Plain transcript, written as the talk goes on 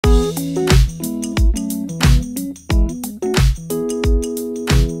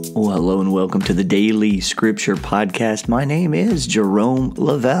and welcome to the Daily Scripture Podcast. My name is Jerome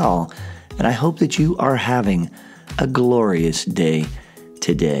Lavelle, and I hope that you are having a glorious day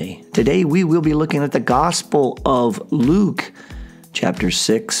today. Today we will be looking at the Gospel of Luke, chapter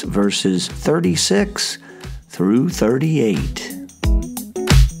 6, verses 36 through 38.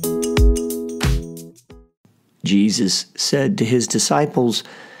 Jesus said to his disciples,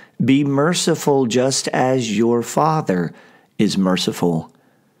 "Be merciful just as your Father is merciful.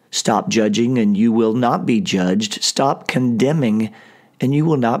 Stop judging and you will not be judged. Stop condemning and you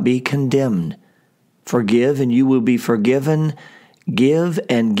will not be condemned. Forgive and you will be forgiven. Give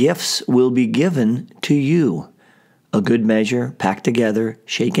and gifts will be given to you. A good measure, packed together,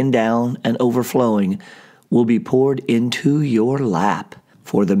 shaken down, and overflowing will be poured into your lap.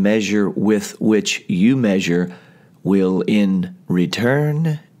 For the measure with which you measure will in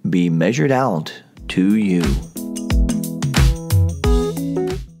return be measured out to you."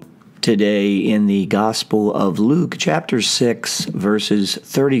 Today in the Gospel of Luke, chapter 6, verses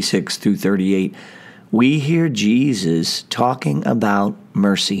 36 through 38, we hear Jesus talking about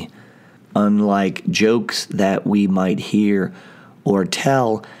mercy. Unlike jokes that we might hear or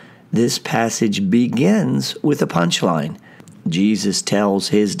tell, this passage begins with a punchline. Jesus tells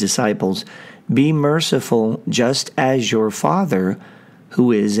his disciples, "Be merciful just as your Father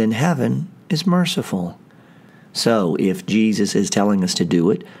who is in heaven is merciful." So, if Jesus is telling us to do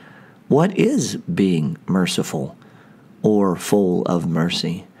it, what is being merciful or full of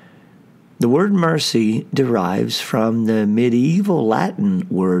mercy? The word mercy derives from the medieval Latin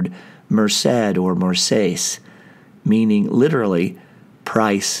word merced or merces, meaning literally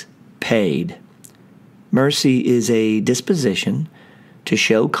price paid. Mercy is a disposition to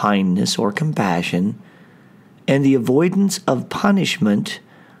show kindness or compassion and the avoidance of punishment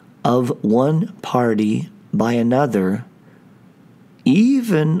of one party by another,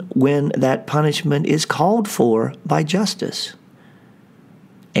 even when that punishment is called for by justice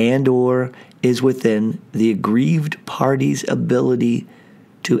and or is within the aggrieved party's ability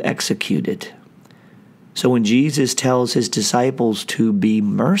to execute it. So when Jesus tells his disciples to be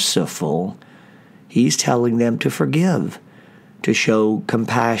merciful, he's telling them to forgive, to show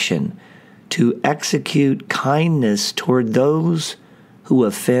compassion, to execute kindness toward those who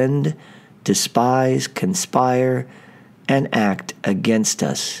offend, despise, conspire, and act against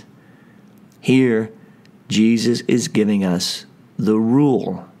us. Here, Jesus is giving us the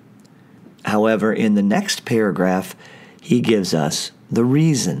rule. However, in the next paragraph, he gives us the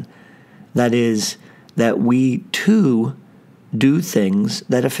reason. That is, that we too do things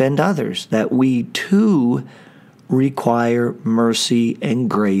that offend others, that we too require mercy and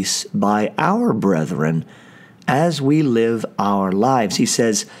grace by our brethren as we live our lives. He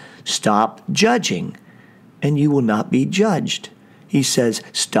says, "Stop judging, and you will not be judged." He says,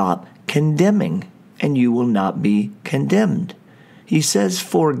 "Stop condemning, and you will not be condemned." He says,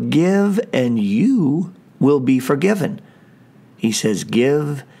 "Forgive, and you will be forgiven." He says,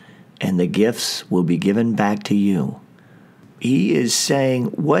 "Give, and the gifts will be given back to you." He is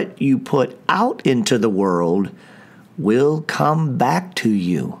saying what you put out into the world will come back to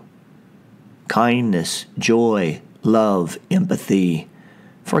you. Kindness, joy, love, empathy,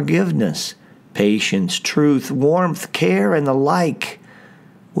 forgiveness, patience, truth, warmth, care, and the like.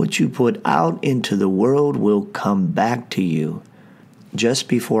 What you put out into the world will come back to you. Just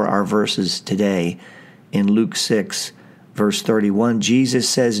before our verses today, in Luke 6, verse 31, Jesus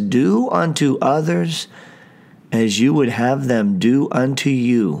says, "Do unto others as you would have them do unto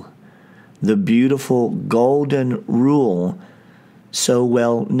you." The beautiful golden rule, so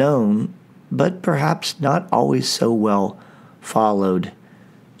well known, but perhaps not always so well followed,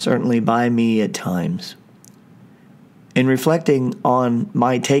 certainly by me at times. In reflecting on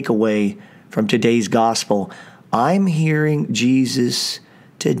my takeaway from today's gospel, I'm hearing Jesus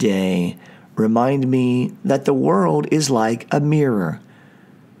today remind me that the world is like a mirror.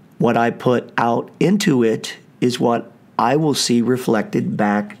 What I put out into it is what I will see reflected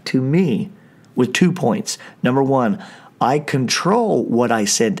back to me, with 2 points. Number one, I control what I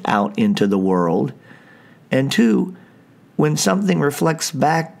send out into the world. And 2, when something reflects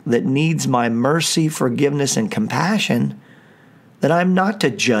back that needs my mercy, forgiveness, and compassion, that I'm not to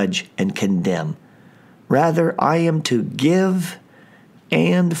judge and condemn. Rather, I am to give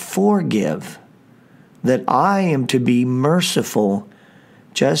and forgive. That I am to be merciful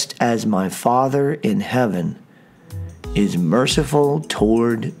just as my Father in heaven is merciful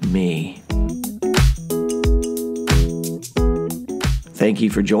toward me. Thank you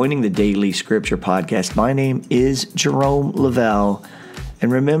for joining the Daily Scripture Podcast. My name is Jerome Lavelle.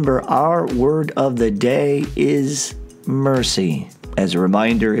 And remember, our word of the day is mercy. As a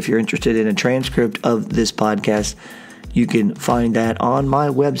reminder, if you're interested in a transcript of this podcast, you can find that on my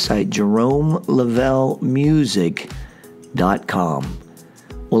website, JeromeLavelleMusic.com.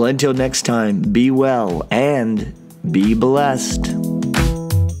 Well, until next time, be well and be blessed.